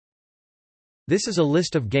This is a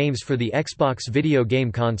list of games for the Xbox video game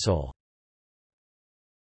console.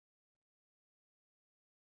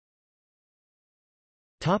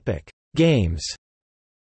 Games.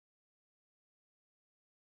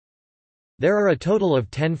 There are a total of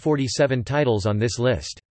 1047 titles on this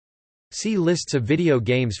list. See lists of video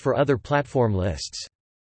games for other platform lists.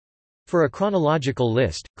 For a chronological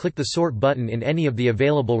list, click the Sort button in any of the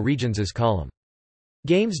available regions' column.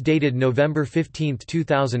 Games dated November 15,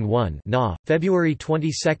 2001 (NA), February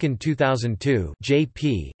 22, 2002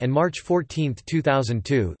 (JP), and March 14,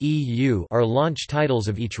 2002 (EU) are launch titles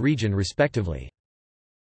of each region respectively.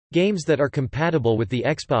 Games that are compatible with the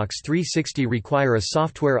Xbox 360 require a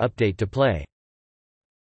software update to play.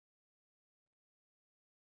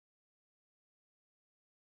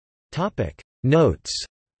 Notes.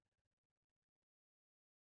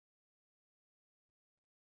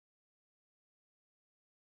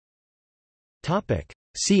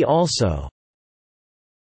 See also: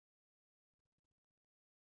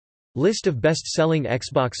 List of best-selling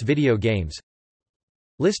Xbox video games,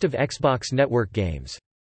 List of Xbox Network games.